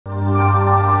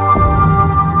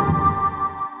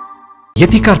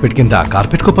यति कार्पेट किन्दा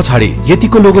कार्पेटको पछाडि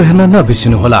यतिको लोगो हेर्न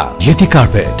नबिर्सिनुहोला। यति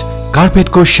कार्पेट,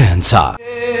 कार्पेटको शहंशाह।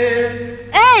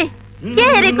 ए के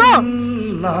हेरेको?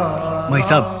 मै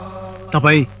साहब,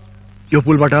 तपाई यो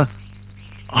पुलबाट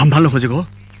हाम्फाल्न खोजेको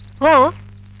हो?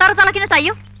 तर तल किन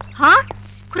चाहियो? ह?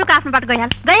 खुरुक आफ्नो बाटो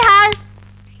गइहाल।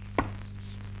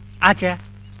 आच्छा,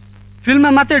 फिल्ममा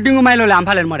मात्रै डिङ्गो माइलोले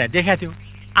हाम्फालेर मरे देखेको थियो,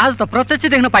 आज त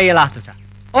प्रत्यक्ष देख्न पाइएला जस्तो छ।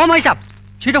 ओ मै साहब,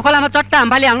 छिटो खोलामा चट्ट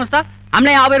हाम्फाली हाल्नुहोस् त,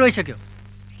 हामीलाई यहाँ अबेर भइसक्यो।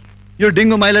 यो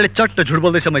डिङ्गो माइलोले चट्ट झुट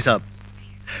बोल्दैछ मै साहब।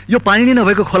 यो पानी नै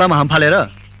नभएको खोलामा हाम्फालेर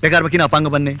बेकारमा किन अपाङ्ग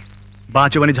बन्ने?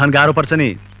 बाँच्यो भने झन् गाह्रो पर्छ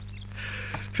नि।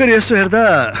 फेरि यसो हेर्दा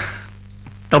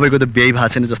तपाईको त बिहे भएको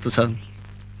छैन जस्तो छ।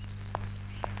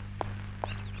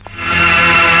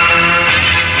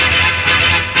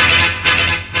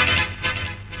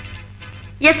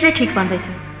 यसले ठिक भन्दैछ।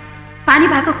 पानी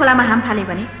भएको खोलामा हाम फाले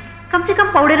भने कमसेकम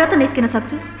पौडेर त निस्किन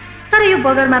सक्छु, तर यो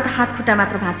बगरमा त हात खुट्टा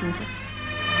मात्र भाँचिन्छ।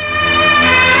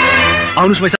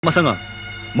 आउनुस् मैसा मसँग,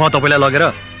 म तपाईलाई लगेर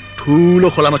ठुलो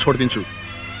खोलामा छोडिदिन्छु।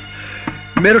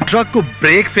 मेरो ट्रकको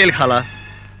ब्रेक फेल खाला,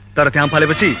 तर त्यहाँ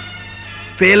फालेपछि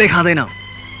फेलै खाँदैन,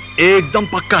 एकदम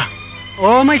पक्का।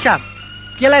 ओ मै साहब,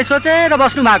 केलाई सोचेर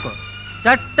बस्नु भएको?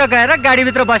 चट्ट गएर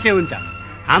गाडीभित्र बसे हुन्छ।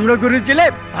 हाम्रो गुरुजीले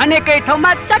भनेकै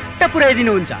ठाउँमा चट्ट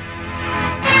पुर्याइदिनुहुन्छ।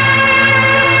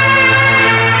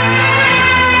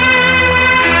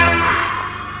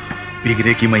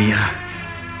 बिग्रेकी मैया।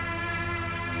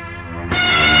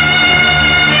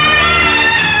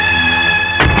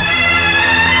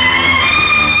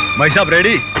 मै साहब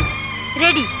रेडी?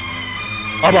 रेडी।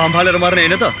 अब हाम्फालेर मर्ने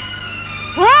हैन त?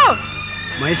 हो।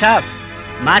 मै साहब,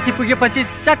 माथि पुगेपछि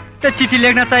चट्ट चिठी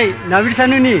लेख्न चाहिँ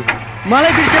नबिर्सनु नि।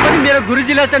 मलाई बिर्से पनि मेरो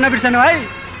गुरुजीलाई चाहिँ नबिर्सनु है।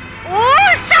 ओ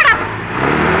शट अप।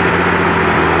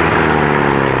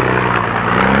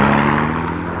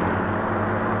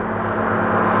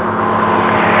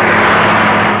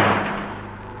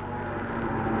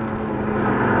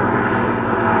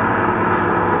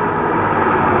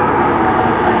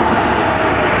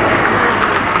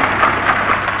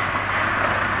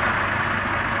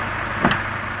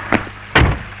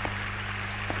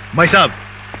 मै साहब,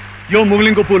 यो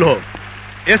मुगलिङको पुल हो।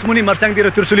 यस मुनि मर्स्याङतिर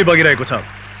त्रिशुली बगिरहेको छ।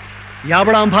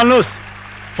 यहाँबाट अम्फाल्नुहोस्,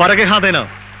 फरकै खाँदैन।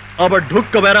 अब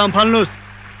ढुक्क भएर अम्फाल्नुहोस्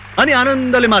अनि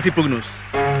आनन्दले माथि पुग्नुहोस्।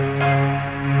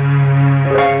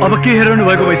 अब के हेर्नु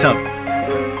भएको मै साहब?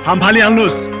 हाम्फाली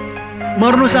हाल्नुहोस्,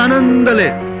 मर्नुहोस् आनन्दले।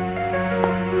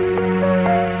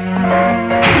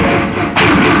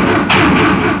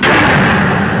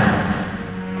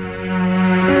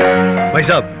 भाइ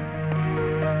साहब,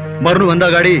 मर्नुभन्दा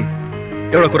अगाडि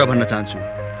एउटा कुरा भन्न चाहन्छु।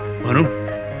 भनौँ?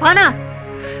 भन।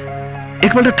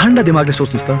 एकपल्ट ठन्डा दिमागले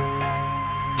सोच्नुहोस् त,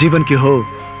 जीवन के हो,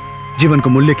 जीवनको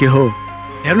मूल्य के हो?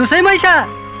 हेर्नुहोस् है मैसा,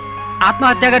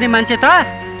 आत्महत्या गर्ने मान्छे त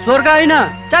स्वर्ग होइन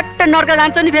चट्ट नर्क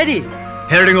जान्छ नि फेरि।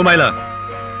 हेर्डिङो माइला,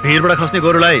 भिरबाट खस्ने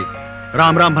गोरुलाई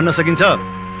राम राम भन्न सकिन्छ,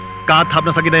 काँध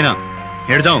थाप्न सकिँदैन।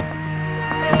 हेड जाउँ।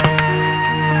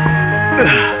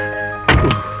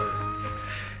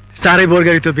 साह्रै बोर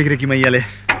गरी त्यो बिग्रेकी मैयाले।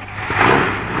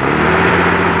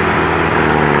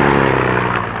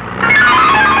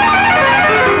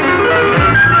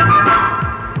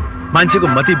 मान्छेको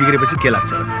मति बिग्रेपछि के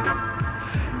लाग्छ?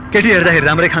 केटी हेर्दाखेरि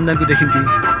राम्रै खानदानको देखिन्थे।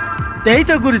 त्यही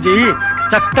त गुरुजी,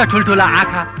 चट्ट ठुल्ठुला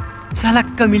आँखा,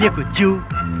 सलक्क मिलेको जिउ,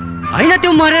 होइन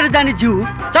त्यो मरेर जाने जिउ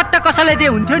चट्ट कसैलाई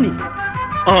दिए हुन्थ्यो नि।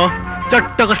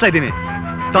 चट्ट कसलाई दिने?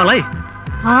 तँलाई?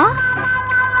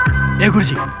 ए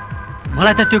गुरुजी,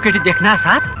 मलाई त त्यो केटी देख्न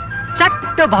साथ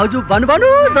चट्ट भाउजू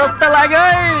भन्नु जस्तो लाग्यो।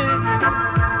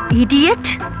 इडियट।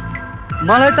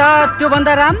 मलाई त त्यो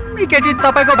भन्दा राम्री केटी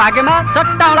तपाईको भाग्यमा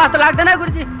चट्ट आउला जस्तो लाग्दैन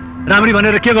गुरुजी। राम्री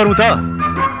भनेर के गरौँ त?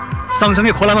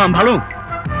 सँगसँगै खोलामा हाम्फालौँ?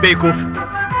 बेकुफ।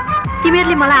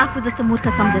 तिमीहरूले मलाई आफू जस्तो मूर्ख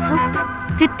सम्झेछौ?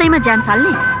 सित्तैमा ज्यान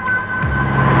फाल्ने?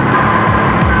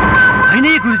 होइन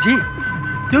गुरुजी,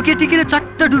 त्यो केटी किन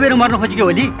चट्ट डुबेर मर्न खोजेको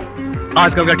होली?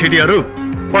 आजकलका ठिटीहरू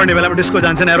पढ्ने बेलामा डिस्को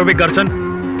जान्छन्, एरोबिक गर्छन्,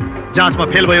 जाँचमा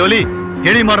फेल भयो होली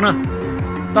हिँडी मर्न।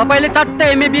 तपाईँले चट्ट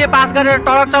एमए बिए पास गरेर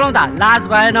टडक चलाउँदा लाज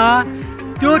भएन?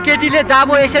 त्यो केटीले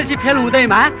जाबो एसएलसी फेल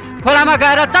हुँदैमा खोलामा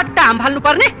गएर चट्ट हाम्फाल्नु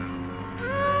पर्ने?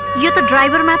 यो त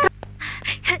ड्राइभर मात्र।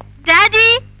 ड्याडी।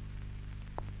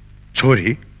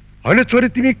 छोरी, होइन छोरी,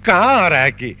 तिमी कहाँ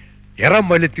हराए कि? हेर,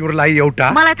 मैले तिम्रो लागि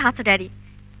एउटा। मलाई थाहा छ ड्याडी,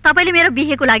 तपाईँले मेरो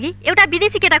बिहेको लागि एउटा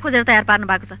विदेशी केटा खोजेर तयार पार्नु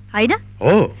भएको छ, होइन?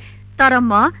 हो। तर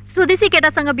म स्वदेशी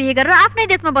केटासँग बिहे गरेर आफ्नै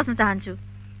देशमा बस्न चाहन्छु।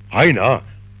 होइन,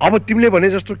 अब तिमीले भने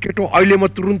जस्तो केटो अहिले म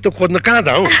तुरुन्त खोज्न कहाँ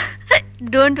जाऊ?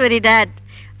 डोन्ट वरी ड्याड,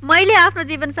 मैले आफ्नो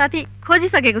जीवन साथी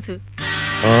खोजिसकेको छु।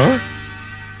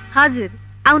 हजुर,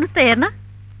 आउनुहोस् त हेर्न।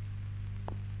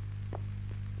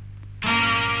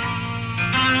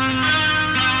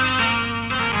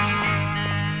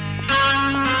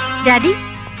 ड्याडी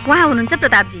कहाँ हुनुहुन्छ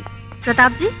प्रतापजी?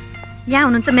 प्रतापजी यहाँ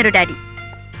हुनुहुन्छ मेरो ड्याडी।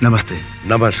 नमस्ते।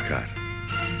 नमस्कार।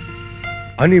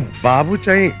 अनि बाबु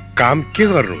चाहिँ काम के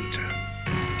गर्नुहुन्छ?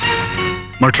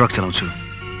 म ट्रक चलाउँछु,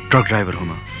 ट्रक ड्राइभर हो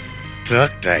म।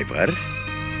 Truck driver?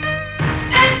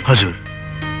 हजुर।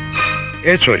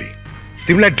 ए छोरी,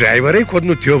 तिमीलाई ड्राइभरै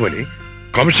खोज्नु थियो भने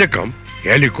कमसे कम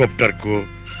हेलिकप्टरको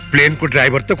प्लेनको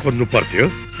ड्राइभर त खोज्नु पर्थ्यो।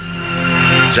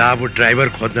 जाबु ड्राइभर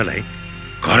खोज्नलाई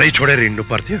घरै छोडेर हिँड्नु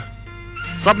पर्थ्यो।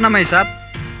 सपनामै साहब,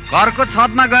 घरको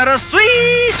छतमा गएर सुई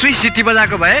सुई सिटी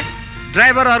बजाएको भए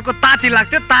ड्राइभरहरूको ताती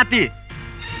लाग्थ्यो, ताती।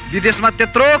 विदेशमा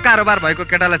त्यत्रो कारोबार भएको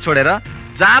केटालाई छोडेर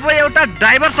जाबो एउटा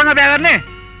ड्राइभरसँग बिहा गर्ने?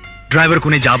 ड्राइभर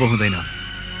कुनै जाबो हुँदैन।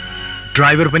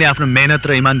 ड्राइभर पनि आफ्नो मेहनत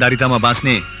र इमान्दारितामा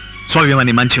बाँच्ने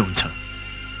स्वाभिमानी मान्छे हुन्छ।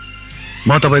 म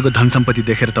तपाईँको धन सम्पत्ति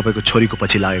देखेर तपाईँको छोरीको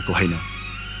पछि लागेको होइन।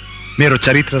 मेरो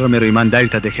चरित्र र मेरो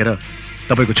इमान्दारिता देखेर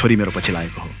तपाईँको छोरी मेरो पछि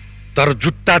लागेको हो। तर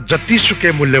जुत्ता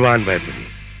जतिसुकै मूल्यवान भए पनि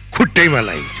खुट्टैमा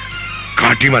लाइन्छ,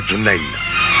 घाँटीमा झुन्डाइन्न।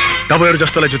 तपाईँहरू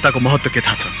जस्तोलाई जुत्ताको महत्त्व के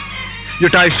थाहा छ? यो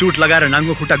टाई सुट लगाएर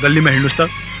नाङ्गो खुट्टा गल्लीमा हिँड्नुहोस्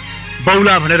त,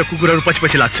 बौला भनेर कुकुरहरू पछि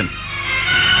पछि लाग्छन्।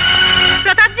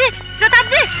 प्रतापजी,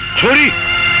 प्रतापजी! छोरी!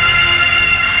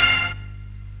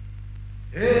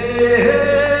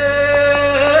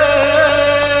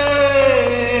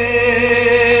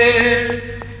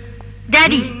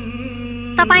 ड्याडी,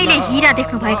 तपाईँले हिरा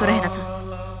देख्नु भएको रहेनछ,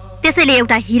 त्यसैले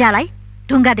एउटा हिरालाई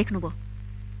ढुङ्गा देख्नुभयो।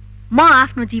 म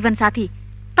आफ्नो जीवन साथी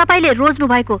तपाईँले रोज्नु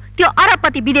भएको त्यो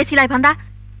अरबपति विदेशीलाई भन्दा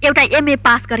एउटा एमए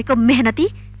पास गरेको मेहनती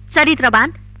चरित्रवान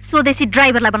स्वदेशी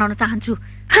ड्राइभरलाई बनाउन चाहन्छु।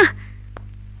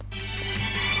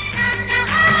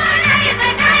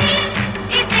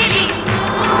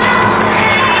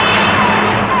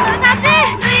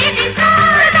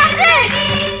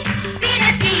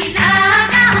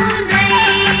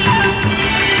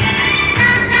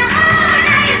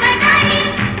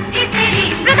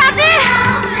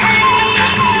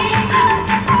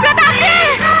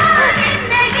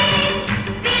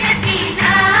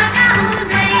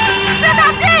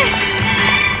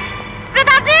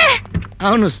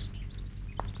 आउनुहोस्,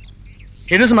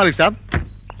 हिँड्नुहोस् मालिक साहब,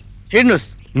 हिँड्नुहोस्।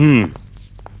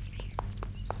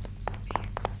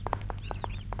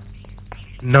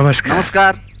 नमस्कार।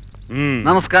 नमस्कार।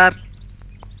 नमस्कार।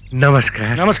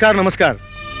 नमस्कार। नमस्कार। नमस्कार।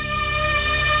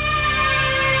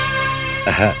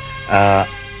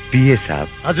 पिए साहब।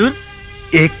 हजुर।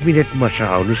 1 मिनट मसँग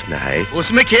आउनुहोस् न है।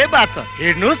 उसमें के बात छ,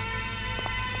 हिँड्नुहोस्।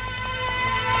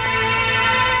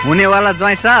 हुनेवाला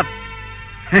ज्वाइँ साहब,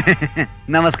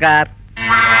 नमस्कार।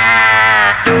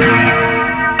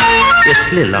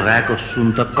 यसले लगाएको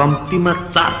सुन त कम्तीमा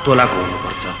 4 तोलाको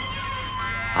हुनुपर्छ।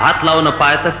 हात लाउन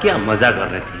पाए त क्या मजा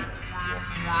गर्ने थिए।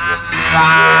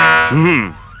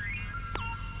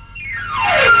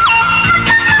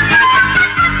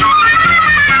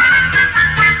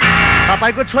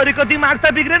 तपाईँको छोरीको दिमाग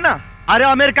त बिग्रेन? अरे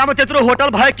अमेरिकामा त्यत्रो होटल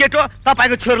भयो केटो,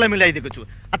 तपाईँको छोरीलाई मिलाइदिएको छु।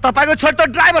 तपाईँको छोरी त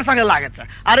ड्राइभरसँग लागेको छ।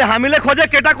 अरे हामीले खोजे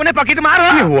केटा कुनै पकिट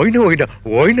मार? होइन होइन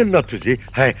होइन नथुजी,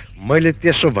 है मैले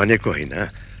त्यसो भनेको होइन।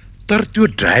 तर त्यो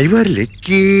ड्राइभरले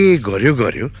के गर्यो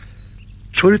गर्यो,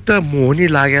 छोरी त मोहनी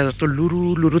लागे जस्तो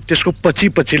लुरु लुरु त्यसको पछि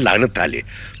पछि लाग्न थाले।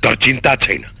 तर चिन्ता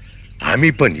छैन,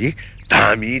 हामी पनि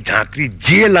धामी झाँक्री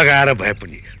जे लगाएर भए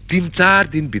पनि 3-4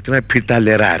 दिनभित्र फिर्ता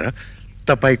लिएर आएर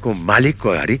तपाईको मालिकको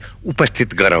अगाडि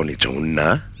उपस्थित गराउने छौँ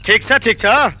न। ठीक छ, ठीक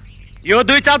छ। यो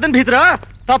 2-4 दिन भित्र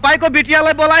तपाईको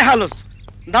बिटियालाई बोलाइहाल्नुहोस्,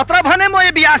 नत्र भने म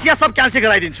यो बिहासिया सब क्यान्सल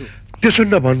गराइदिन्छु। त्यसो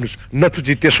नभन्नुहोस्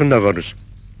नथुजी, त्यसो नगर्नुहोस्।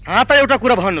 त एउटा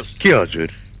कुरा भन्नुहोस्। के हजुर?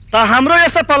 त हाम्रो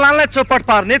यसो प्लानलाई चौपट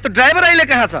पार्ने त ड्राइभर अहिले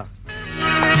कहाँ छ?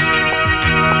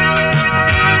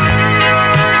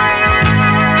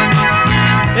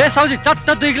 ए साउजी, चट्ट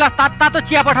 2 गिलास तातो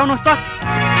चिया पठाउनुहोस् त।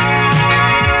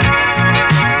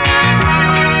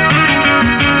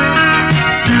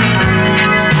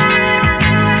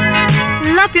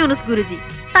 ल पिउनुहोस् गुरुजी,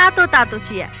 तातो तातो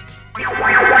चिया।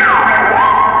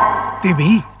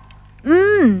 तिमी?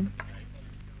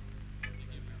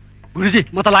 गुरुजी,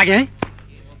 म त लागे है।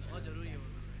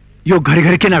 यो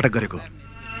घरिघरि के नाटक गरेको?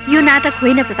 यो नाटक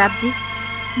होइन प्रतापजी,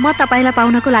 म तपाईँलाई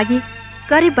पाउनको लागि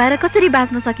गरिब भएर कसरी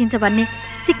बाँच्न सकिन्छ भन्ने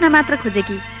सिक्न मात्र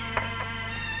खोजेकी।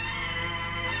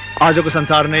 आजको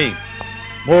संसार नै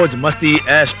मोज मस्ती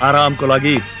ऐश आरामको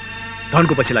लागि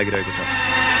धनको पछि लागिरहेको छ।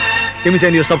 तिमी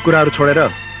चाहिँ यो सब कुराहरू छोडेर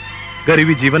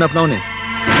गरिबी जीवन अपनाउने?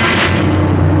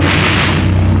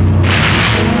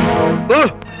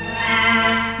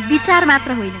 विचार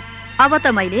मात्र होइन, अब त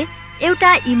मैले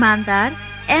एउटा इमानदार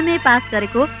एमए पास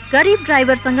गरेको गरिब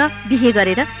ड्राइभरसँग बिहे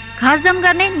गरेर घरजम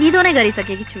गर्ने निधो नै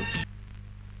गरिसकेकी छु।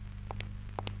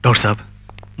 डाक्टर साहब,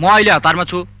 म अहिले हतारमा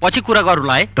छु, पछि कुरा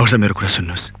गरौँला है। डाक्टर साहब, मेरो कुरा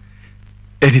सुन्नुहोस्।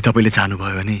 यदि तपाईँले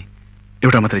चाहनुभयो भने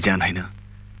एउटा मात्रै ज्यान होइन,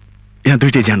 यहाँ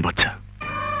दुईटै ज्यान बच्छ।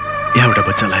 यहाँ एउटा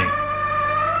बच्चालाई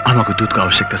आमाको दुधको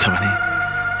आवश्यकता छ भने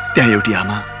त्यहाँ एउटी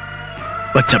आमा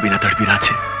बच्चा बिना तडपिरहेछ।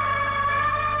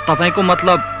 तपाईँको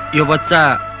मतलब यो बच्चा?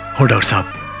 हो डाक्टर साहब,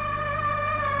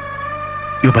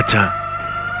 यो बच्चा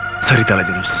सरितालाई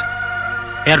दिनुहोस्।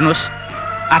 हेर्नुहोस्,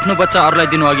 आफ्नो बच्चा अरूलाई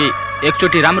दिनु अघि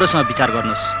एकचोटि राम्रोसँग विचार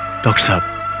गर्नुहोस्। डाक्टर साहब,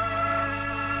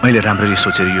 मैले राम्ररी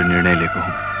सोचेर यो निर्णय लिएको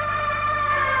हुँ।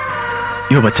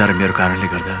 यो बच्चा र मेरो कारणले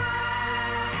गर्दा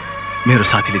मेरो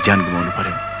साथीले ज्यान गुमाउनु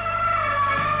पर्यो।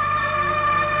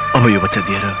 अब यो बच्चा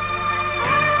दिएर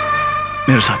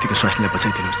मेरो साथीको स्वास्थ्यलाई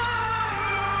बचाइदिनुहोस्।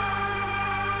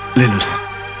 लिनुहोस्,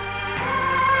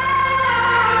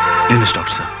 लिनुहोस्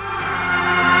डाक्टर साहब।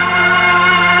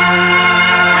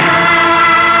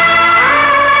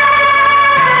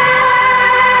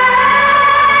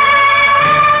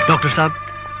 डाक्टर साहब,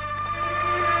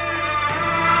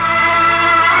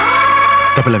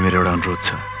 तपाईँलाई मेरो एउटा अनुरोध छ।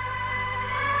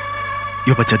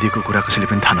 यो बच्चा दिएको कुरा कसैले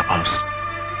पनि थाहा नपाओस्।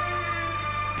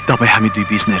 तपाईँ हामी दुई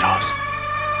बीच नै रहोस्,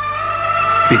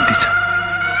 बिन्ती छ।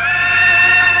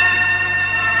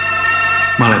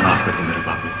 मलाई माफ गरिदिनु मेरो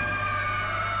बाबु।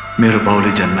 मेरो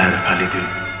बाउले जन्माएर फालिदियो।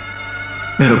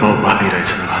 मेरो बाउ पापी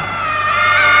रहेछ बाबा।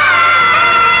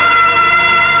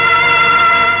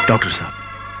 डाक्टर साहब,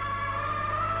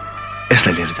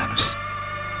 यसलाई लिएर जानुहोस्।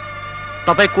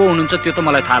 तपाईँ को हुनुहुन्छ त्यो त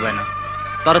मलाई थाहा भएन,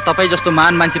 तर तपाईँ जस्तो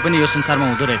महान मान्छे पनि यो संसारमा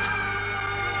हुँदो रहेछ।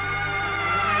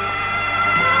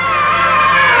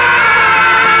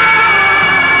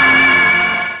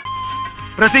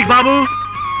 प्रतीक बाबू,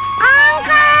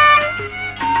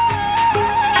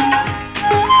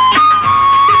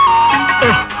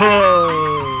 ओहो,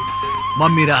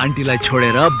 मम्मी र आन्टीलाई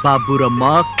छोडेर बाबु र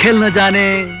म खेल्न जाने।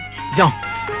 जाउँ।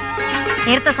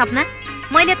 हेर त सपना,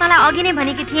 मैले तँलाई अघि नै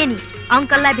भनेकी थिएँ नि,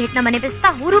 अङ्कललाई भेट्न भनेपछि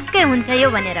त हुरुक्कै हुन्छ यो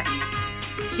भनेर।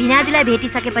 भिनाजुलाई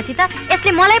भेटिसकेपछि त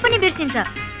यसले मलाई पनि बिर्सिन्छ।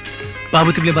 बाबु,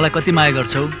 तिमीले मलाई कति माया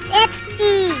गर्छौ?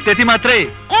 त्यति मात्रै?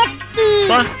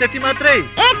 बस त्यति मात्रै?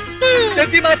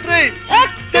 त्यति मात्रै?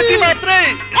 त्यति मात्रै?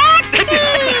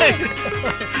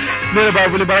 मेरो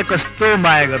बाबुले मलाई कस्तो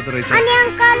माया गर्दो रहेछ। अनि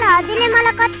अङ्कल, हजुरले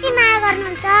मलाई कति माया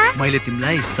गर्नुहुन्छ? मैले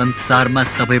तिमीलाई संसारमा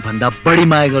सबैभन्दा बढी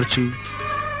माया गर्छु,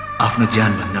 आफ्नो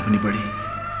ज्यान भन्दा पनि बढी।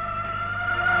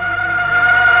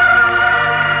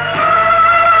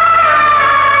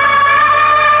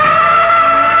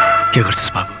 के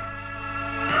गर्छस् बाबु?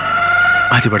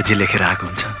 आदिबाट जे लेखेर आएको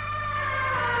हुन्छ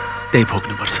त्यही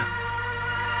भोग्नुपर्छ।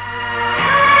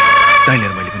 तैँले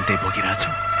मैले पनि त्यही भोगिरहेको छु।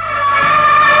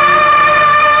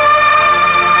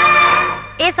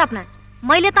 ए सपना,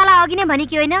 मैले तँलाई अघि नै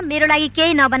भनेकी होइन मेरो लागि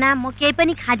केही नबना, म केही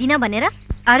पनि खादिनँ भनेर?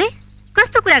 अरे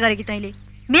कस्तो कुरा गरेकी तैँले?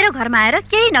 मेरो घरमा आएर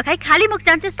केही नखाई खाली मुख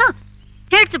जान्छस् त?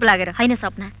 हेड चुप लागेर। होइन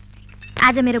सपना,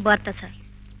 आज मेरो व्रत छ।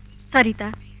 सरिता,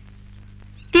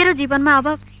 तेरो जीवनमा अब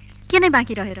के नै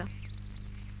बाँकी रहेर?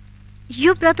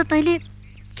 यो व्रत तैँले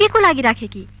के को लागि राखे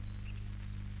कि?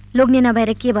 लोग्ने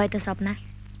नभएर के भयो त सपना?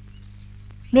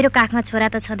 मेरो काखमा छोरा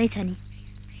त छँदैछ नि,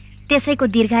 त्यसैको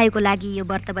दीर्घायुको लागि यो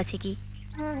व्रत बसेकी।